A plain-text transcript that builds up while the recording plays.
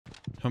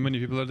How many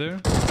people are there?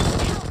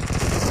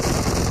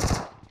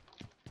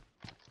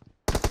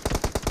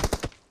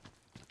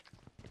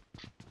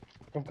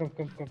 Come.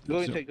 Go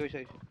inside, go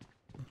inside.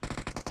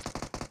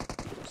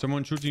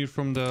 Someone shooting you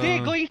from the... Hey,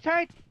 go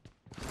inside!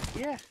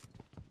 Yeah.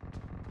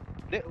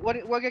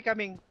 One guy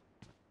coming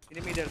in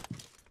the middle.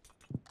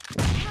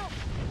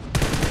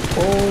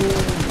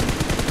 Oh.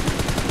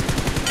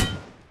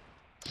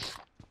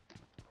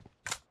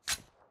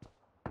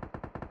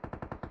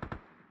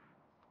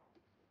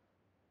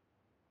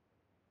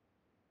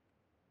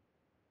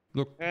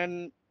 Look.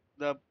 And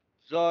the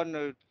zone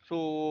is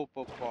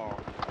super far.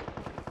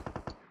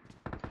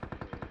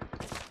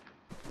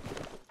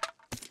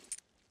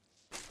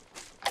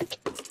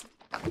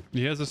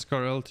 He has a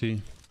Scar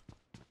LT.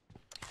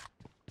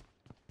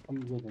 I'm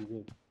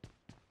good.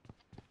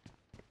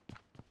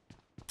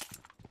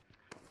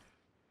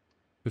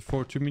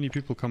 Before too many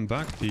people come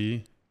back,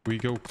 D, we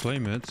go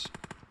claim it.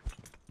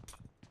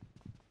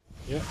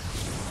 Yeah.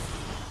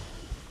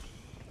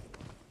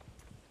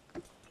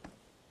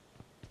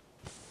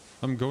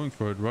 I'm going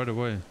for it right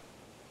away.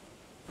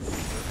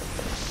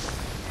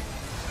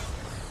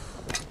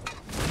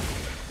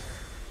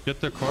 Get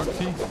the card,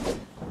 T.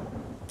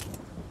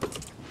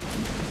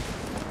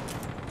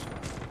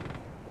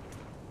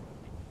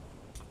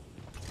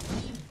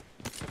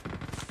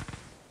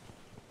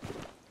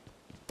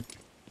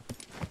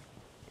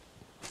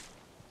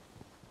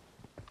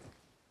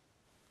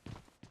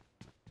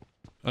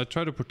 I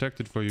try to protect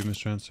it for you,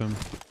 Mr. Handsome.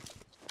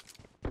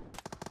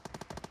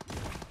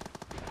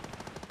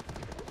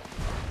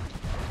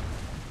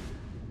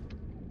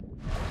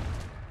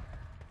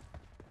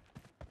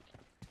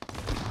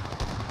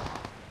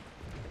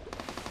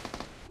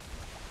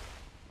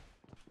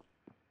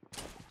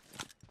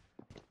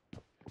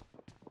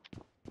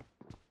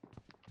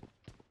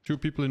 Two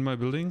people in my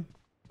building.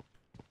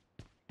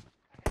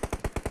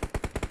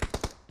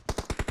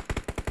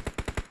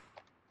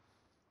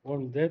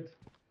 One dead.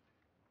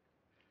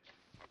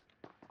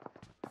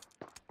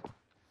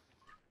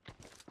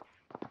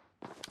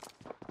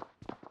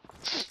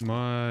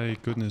 My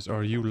goodness,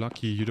 are you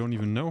lucky? You don't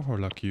even know how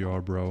lucky you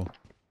are, bro.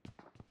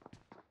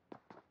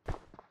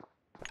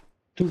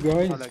 Two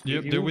guys. Like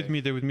Yep, they're with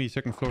me.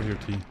 Second floor here,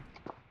 T.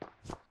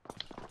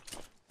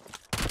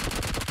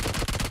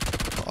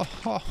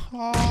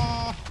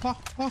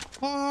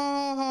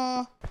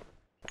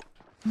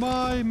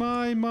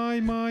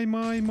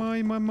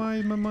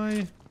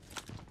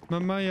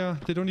 Maya,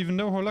 they don't even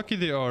know how lucky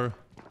they are.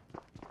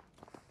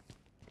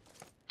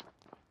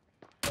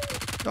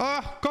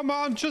 Ah, come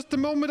on, just the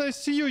moment I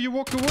see you, you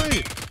walk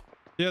away.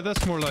 Yeah,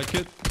 that's more like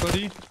it,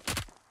 buddy.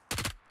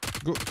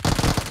 Go.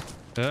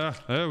 Yeah,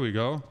 there we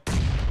go.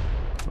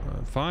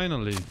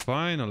 Finally.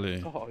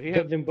 Oh,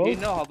 Got them both? He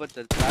know about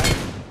the time.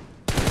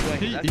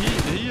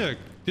 Yeah,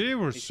 they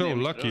were His so name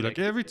is lucky. Like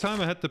every time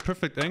I had the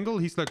perfect angle,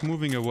 he's like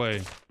moving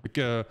away.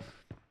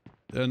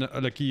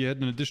 Like he had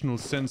an additional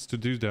sense to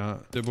do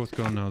that. They're both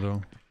gone now,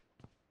 though.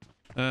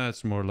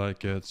 That's more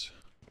like it.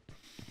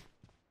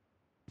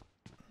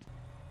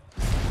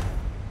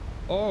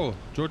 Oh,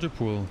 Georgia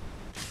Pool.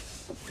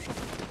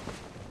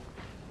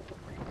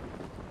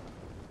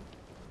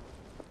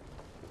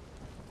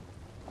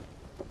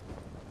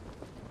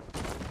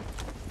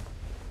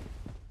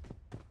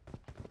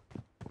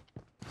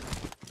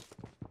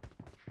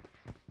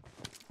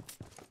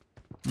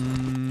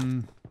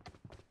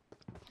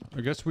 I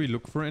guess we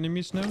look for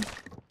enemies now.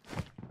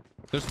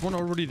 There's one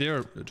already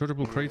there. Georgia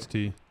Pool crates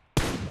T.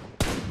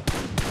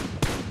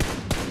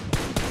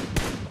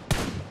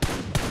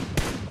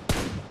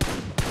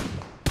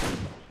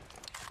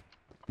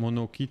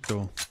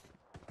 Monokito.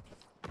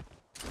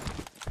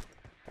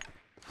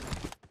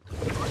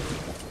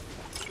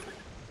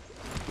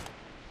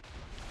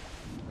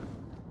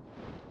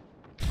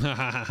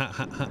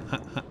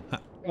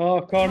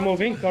 Oh, car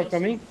moving, car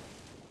coming.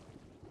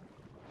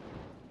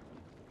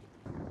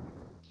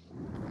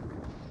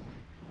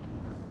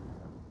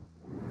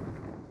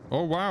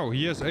 Oh wow,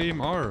 he has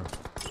AMR.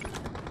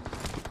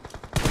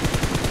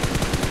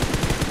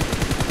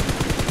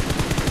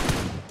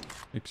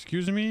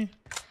 Excuse me?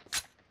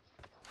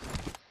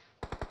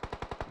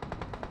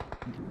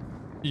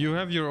 You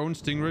have your own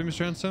Stingray,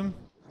 Mr. Ransom?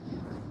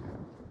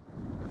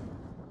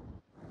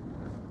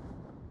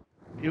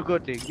 You go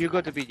to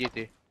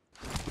BGT.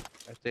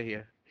 I stay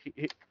here.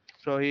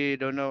 So he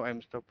don't know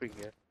I'm stopping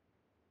here.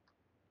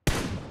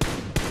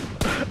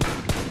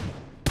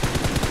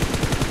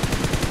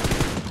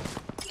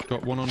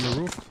 Got one on the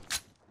roof.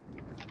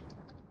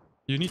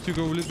 You need to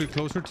go a little bit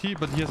closer, T,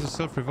 but he has a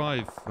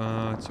self-revive.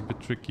 It's a bit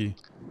tricky.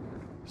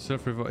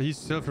 He's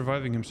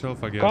self-reviving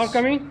himself, I guess. Car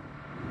coming.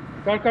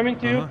 Car coming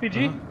to you,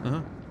 PG.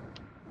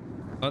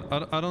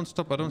 I don't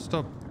stop.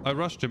 I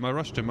rushed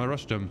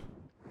him.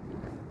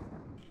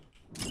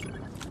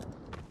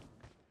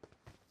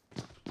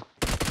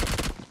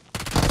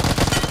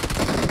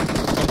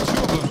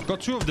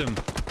 Got two of them.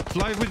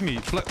 Fly with me.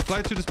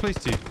 Fly to this place,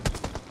 T.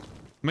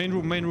 Main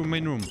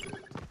room.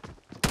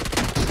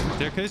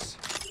 Staircase.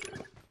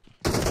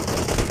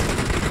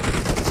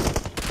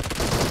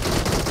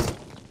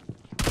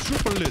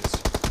 super lit.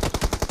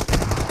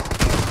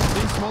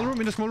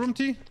 In the small room,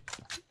 T.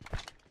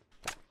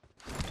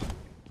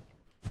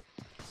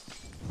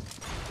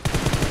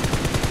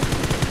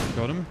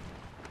 Got him.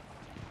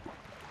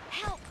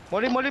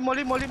 Molly.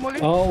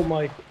 Oh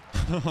my.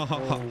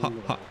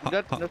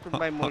 That's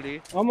my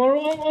molly. I'm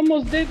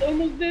almost dead.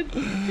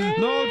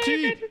 No,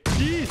 T.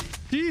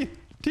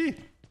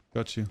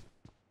 Got you.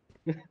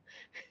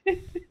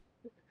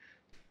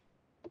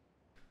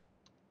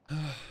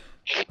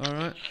 All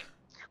right.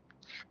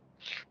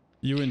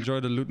 You enjoy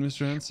the loot,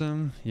 Mr.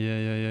 Handsome?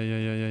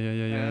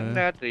 Yeah.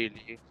 Not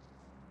really.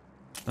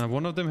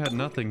 One of them had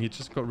nothing. He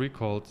just got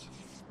recalled.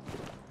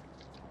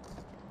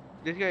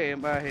 This guy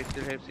he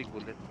still have 6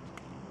 bullets.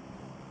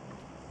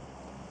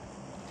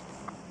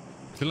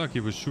 I feel like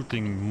he was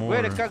shooting more.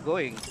 Where the car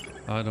going?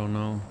 I don't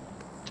know.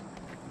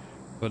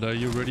 But are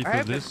you ready I for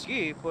have the this?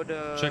 key for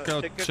the Check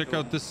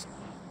out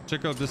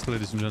this,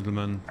 ladies and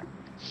gentlemen.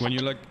 When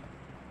you like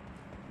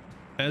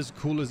as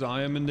cool as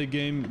I am in the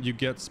game, you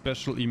get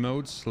special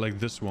emotes like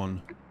this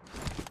one.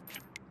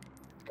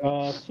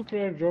 Super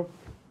airdrop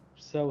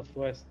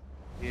southwest.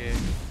 Yeah.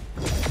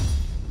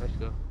 Let's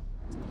go.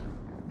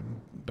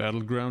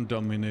 Battleground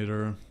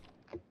Dominator.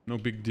 No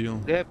big deal.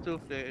 They have 2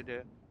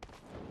 there.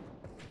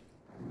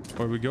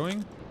 Where are we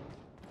going?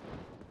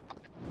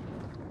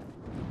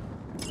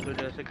 To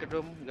the second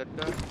room, got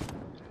car.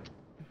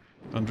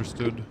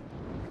 Understood.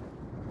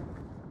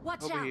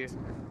 Watch Over out. here.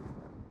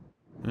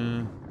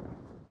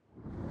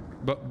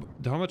 But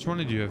how much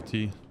money do you have,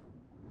 T?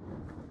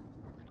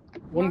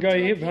 One guy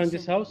here behind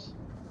this house.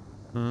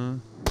 I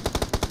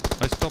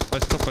stop.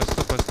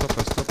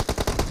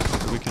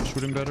 So we can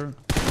shoot him better.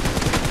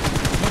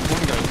 Not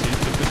one guy, T.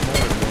 It's a bit more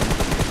than one.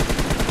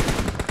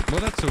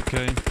 Well, that's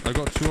okay. I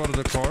got 2 out of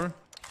the car.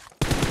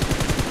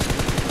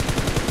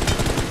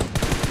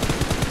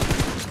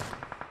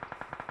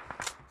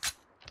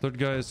 Third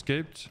guy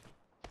escaped.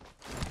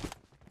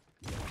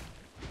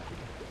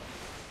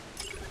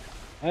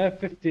 I have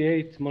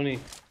 58 money.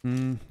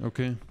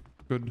 Okay.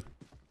 Good.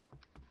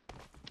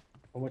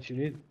 How much you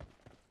need?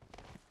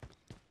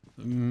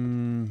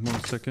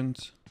 1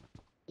 second.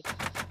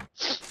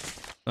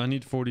 I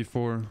need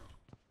 44.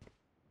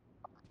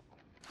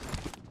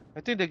 I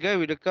think the guy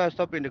with the car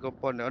stopped in the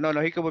compound.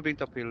 No, he come moving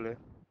top hill.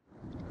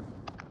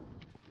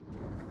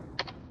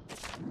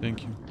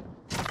 Thank you.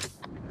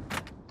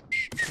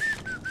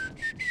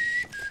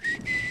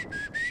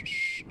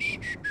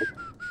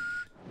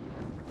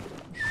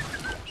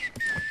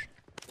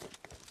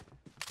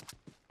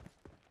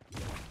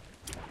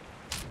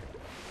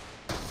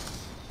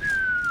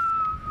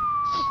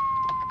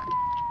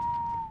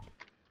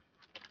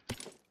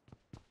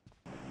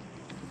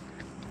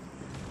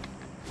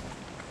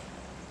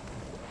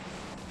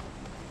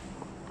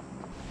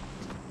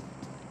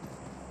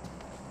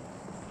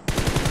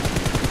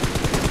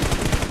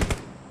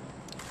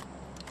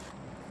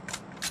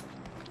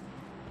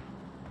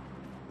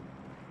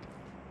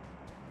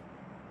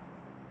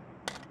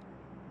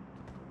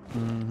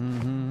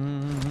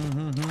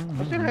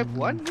 I still have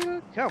 1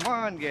 mil? Come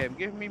on, game.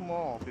 Give me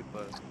more,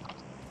 people.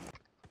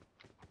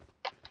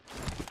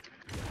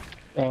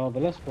 The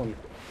last one.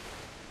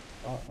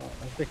 I'll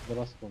take the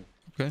last one.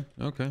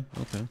 Okay.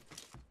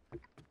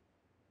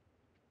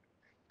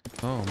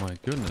 Oh my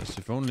goodness,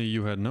 if only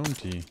you had known,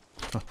 T.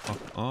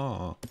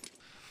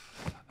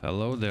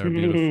 Hello there,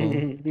 beautiful.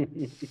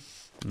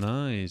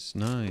 Nice.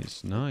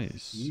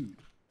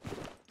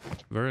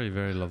 Very,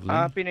 very lovely.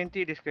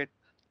 P90 discret.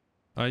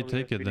 I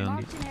take it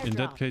then. In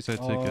that case, I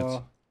take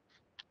it.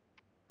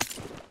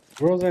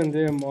 Groza and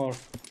AMR.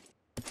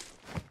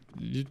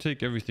 You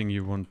take everything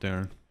you want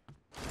there.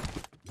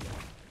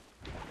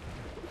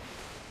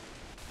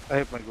 I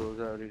have my goals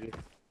already.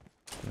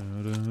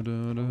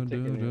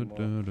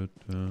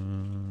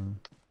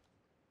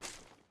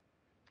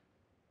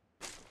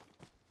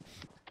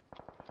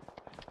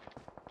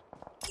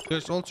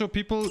 There's also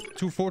people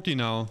 240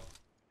 now.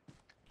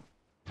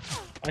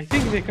 I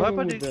think they What come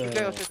happened with to the guy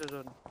the... outside the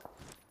zone?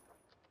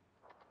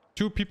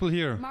 2 people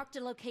here. Marked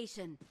a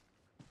location.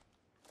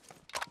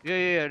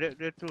 Yeah,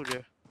 they're 2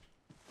 there.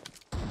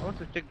 I want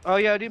to check. Oh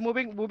yeah, they're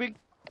moving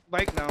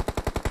bike now.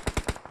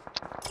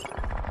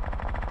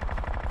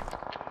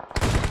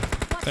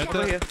 At Over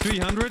the here.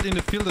 300 in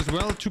the field as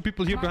well. 2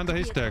 people here behind the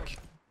haystack.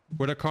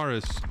 Where the car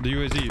is. The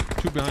UAZ.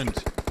 2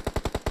 behind.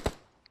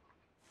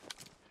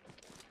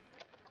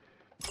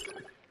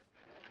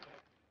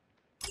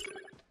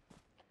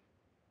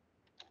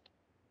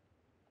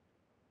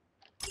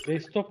 They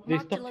stopped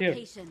Marked a here.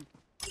 location.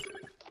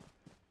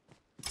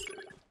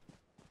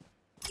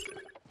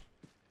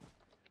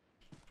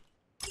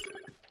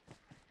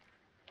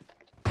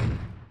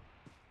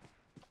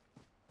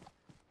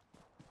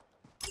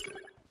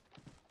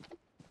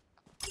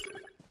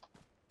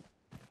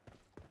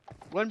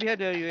 One behind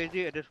the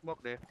UAZ at the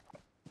smoke there.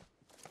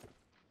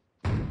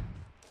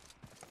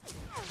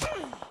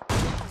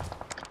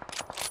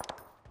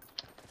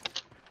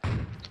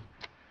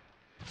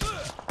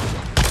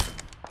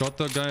 Got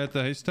the guy at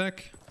the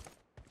haystack.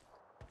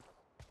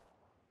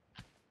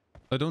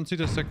 I don't see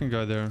the second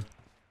guy there.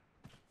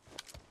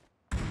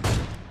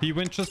 He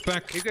went just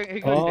back.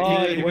 He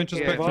Oh, He went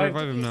just back to revive.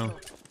 revive him now.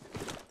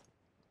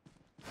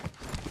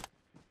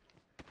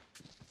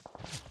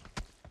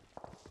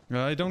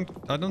 I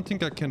don't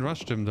think I can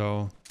rush them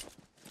though.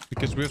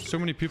 Because we have so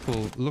many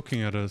people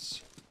looking at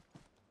us.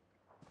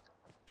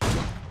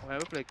 I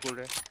will play cool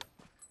there.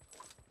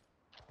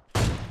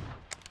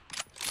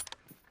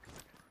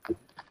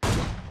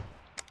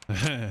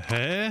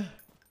 Hey?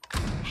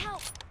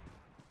 Help!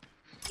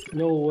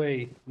 No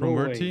way. No From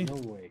way. Verti?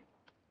 No way.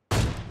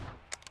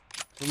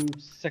 From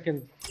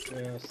second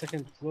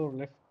floor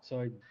left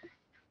side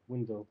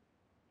window.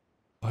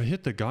 I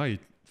hit the guy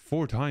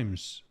 4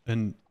 times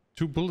and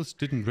 2 bullets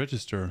didn't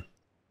register.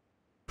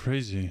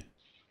 Crazy.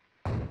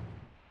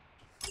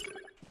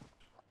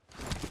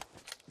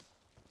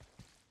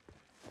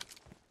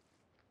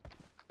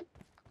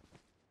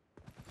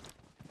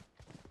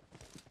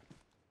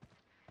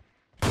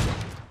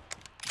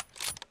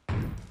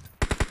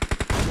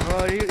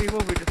 Oh, he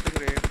moved with the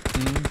stingray.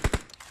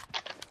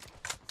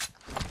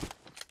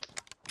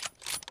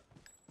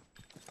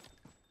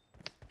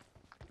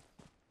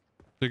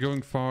 They're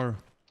going far.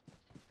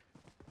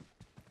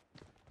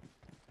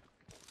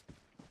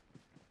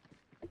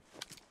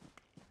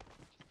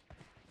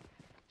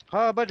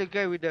 How about the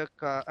guy with the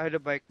car, the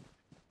bike?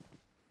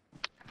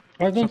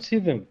 I don't see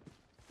them.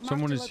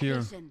 Someone Marked a is here.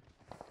 location.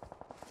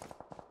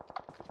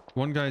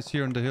 One guy is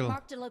here on the hill.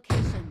 Marked a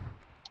location.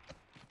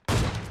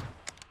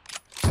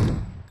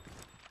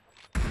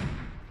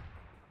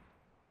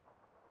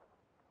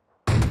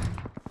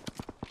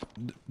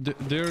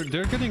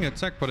 They're getting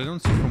attacked, but I don't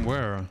see from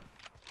where.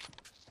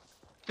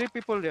 3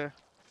 people there.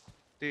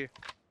 3.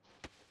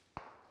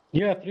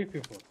 Yeah, 3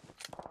 people.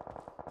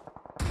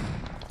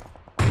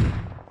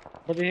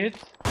 But they hit.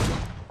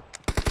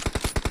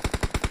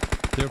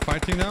 They're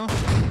fighting now?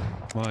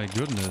 My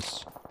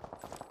goodness.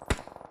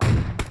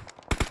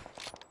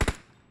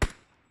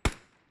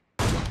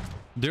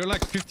 They're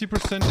like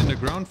 50% in the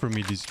ground for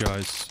me, these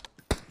guys.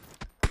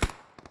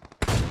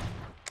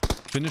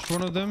 Finished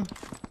one of them.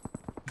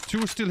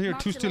 2 still here,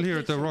 2 still here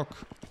at the rock.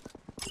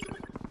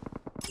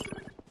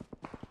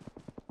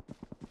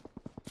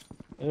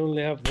 I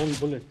only have 1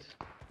 bullet.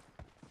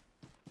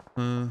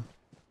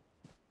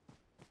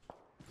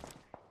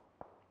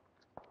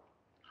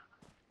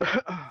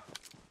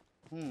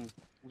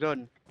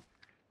 Done.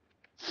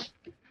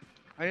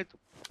 I need to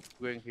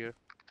go in here.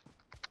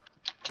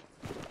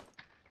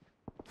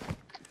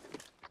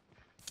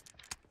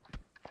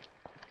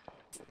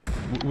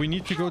 We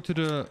need to go to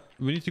the.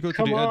 We need to go to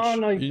Come the edge.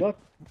 on, I got.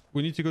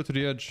 We need to go to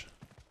the edge.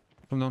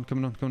 Come down,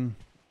 come down, come on.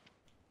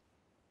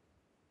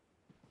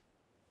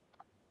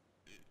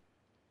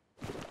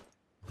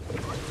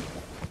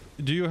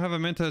 Do you have a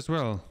Menta as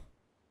well?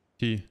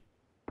 T.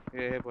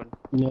 Yeah, I have one.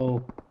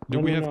 No. Do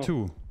No, we no, have no.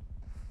 2?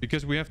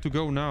 Because we have to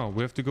go now.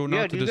 We have to go now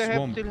Yeah, to you the guys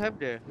swamp. still have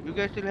there. You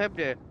guys still have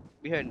there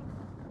behind.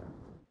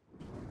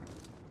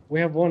 We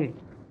have 1.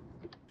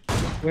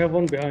 We have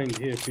 1 behind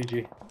here,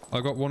 PG.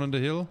 I got one on the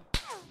hill.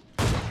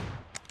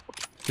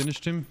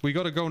 Finished him. We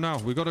gotta go now.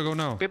 We gotta go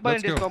now. People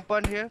Let's in this go.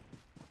 compound here.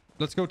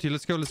 Let's go, T.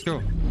 Let's go. Let's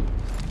go.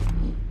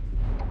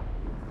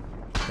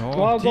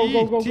 Oh, T,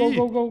 go, T.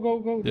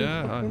 go.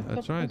 Yeah, Don't I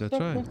stop, tried. don't I stop,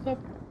 tried. don't stop.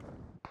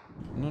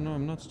 No,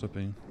 I'm not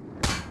stopping.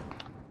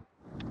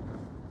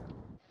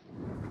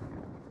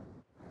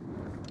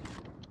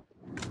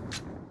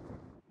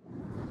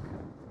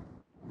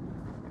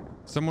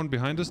 Someone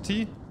behind us,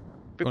 T?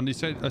 On the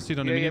side, I see it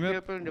on the Yeah, minimap.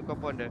 people in the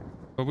compound there.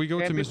 But we go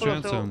And to Mr. people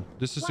also- Ransom.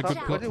 This is a Watch good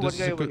out. plot. One This is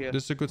guy a over good. here.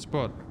 This is a good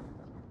spot.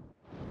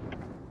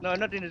 No,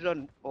 not in the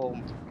zone. Oh,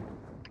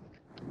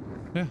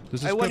 Yeah,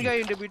 this is I one good. guy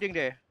in the building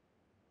there.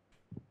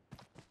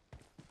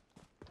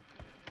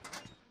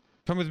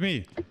 Come with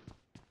me.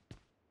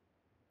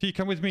 T,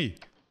 come with me.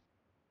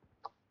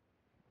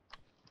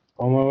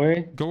 On my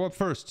way. Go up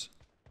first.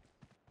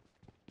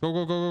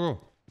 Go.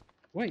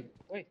 Wait.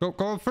 Go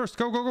up first.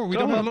 Go. We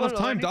Go, don't have a go, lot of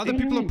go, time. The other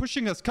anything. people are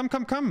pushing us. Come.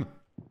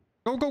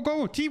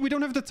 Go. T, we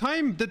don't have the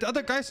time. The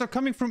other guys are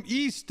coming from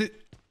east.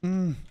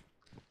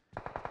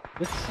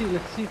 Let's see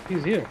if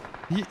he's here.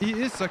 He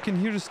is. I can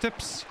hear his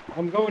steps.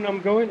 I'm going.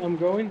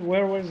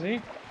 Where was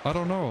he? I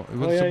don't know. Oh,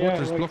 yeah, The yeah,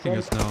 water's right blocking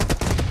us side. now.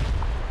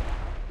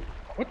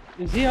 What?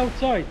 Is he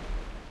outside?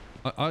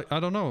 I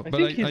don't know. I But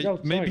think he's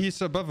outside. maybe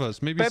he's above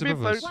us. Maybe he's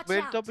above us. Watch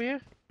Wait out. up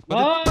here. But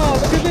Oh,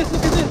 look at this.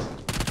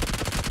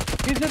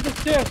 He's at the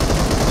stairs.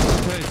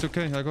 It's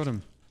okay. I got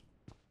him.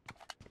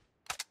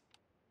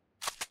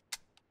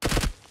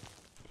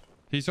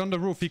 He's on the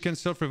roof. He can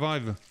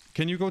self-revive.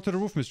 Can you go to the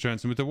roof, Mr.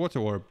 Hansen, with the water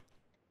orb?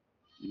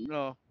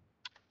 No.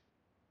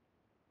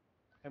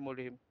 I'm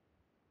holding him.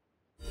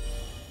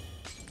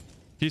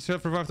 He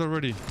self-revived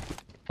already.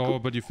 Oh,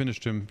 but you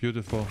finished him.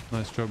 Beautiful.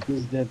 Nice job.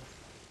 He's dead.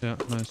 Yeah,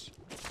 nice.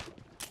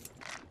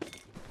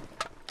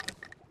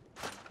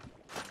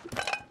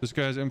 This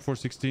guy has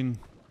M416.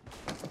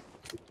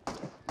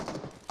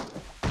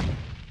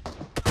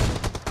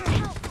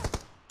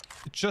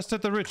 Just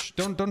at the ridge.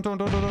 Don't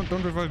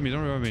revive me.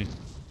 Don't revive me.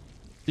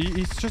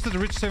 He's just at the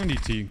ridge 70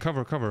 T.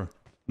 Cover.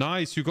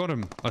 Nice, you got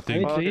him, I I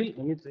think.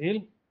 need to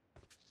heal.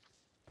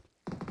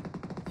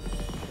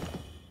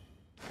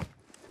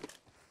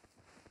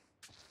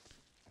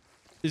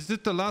 Is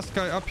it the last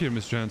guy up here,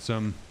 Mr.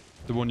 Handsome?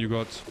 The one you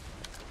got?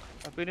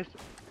 I finished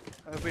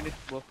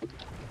both.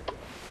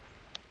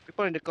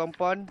 People in the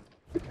compound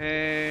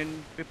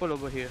and people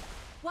over here.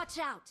 Watch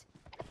out!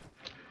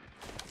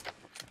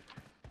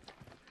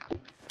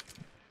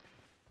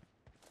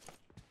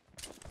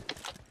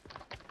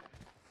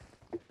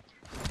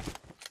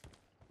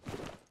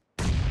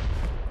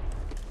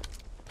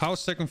 House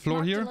second floor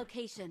Marked a here.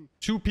 location.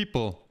 2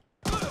 people.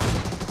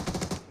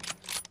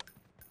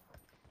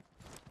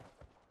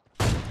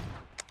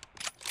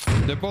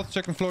 They're both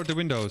second floor at the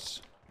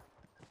windows.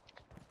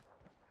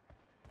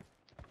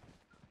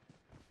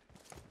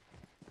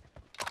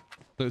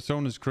 The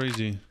zone is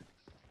crazy.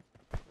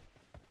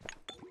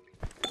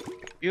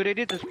 You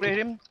ready to spray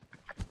him?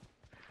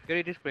 You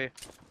ready to spray?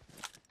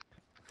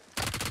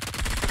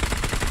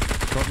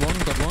 Got one.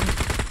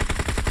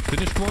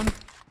 Finished one.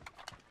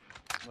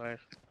 Nice.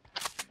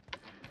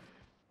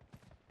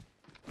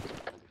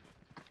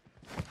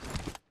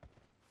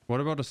 What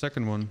about the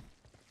second one?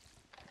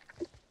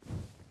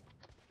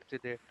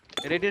 Sit there.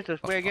 You ready to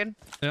spray again?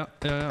 Yeah,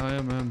 I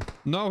am.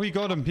 No, he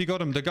got him.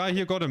 The guy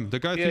here got him. The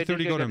guy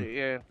 330 got him.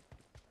 Yeah.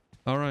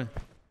 Alright.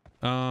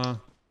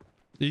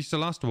 He's the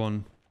last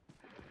one.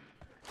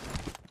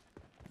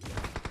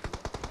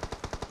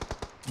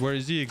 Where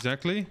is he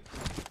exactly?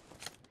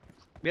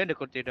 Behind the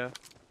container.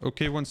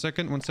 Okay, 1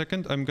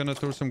 second. I'm gonna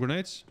throw some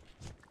grenades.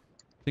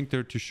 I think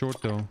they're too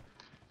short though.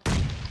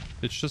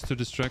 It's just to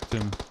distract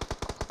him.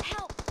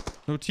 Help!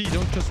 No, T,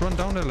 don't just run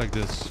down there like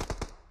this.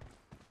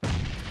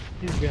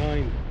 He's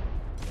behind.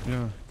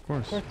 Yeah, of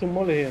course. Try to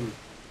molly him.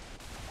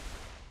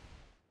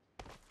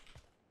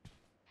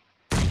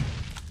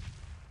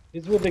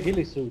 He's with the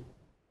ghillie suit.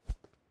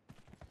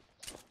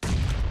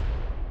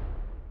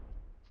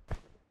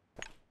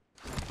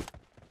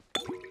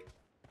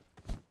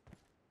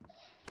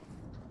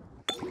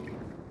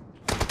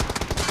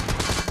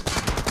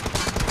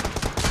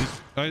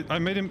 I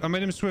made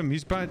him swim.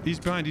 He's behind.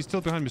 He's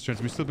still behind, Mr.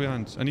 Ransom. He's still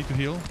behind. I need to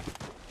heal.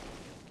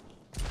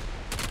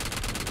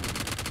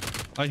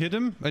 I hit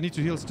him. I need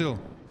to heal still.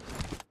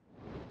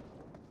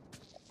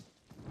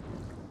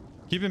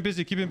 Keep him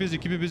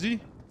busy.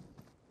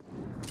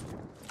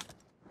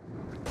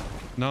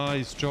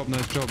 Nice job.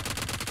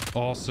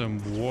 Awesome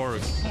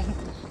work.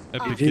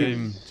 Epic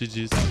game.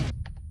 GG's.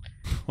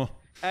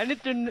 I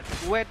need to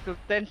wait to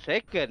 10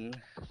 seconds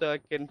so I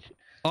can.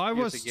 I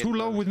was again, too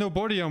low brother. with no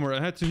body armor. I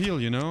had to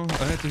heal, you know?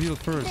 I had to heal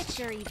first.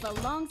 Victory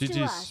belongs to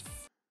GG's. us.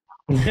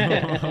 I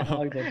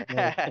don't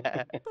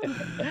know.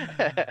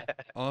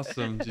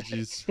 Awesome.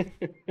 GG's.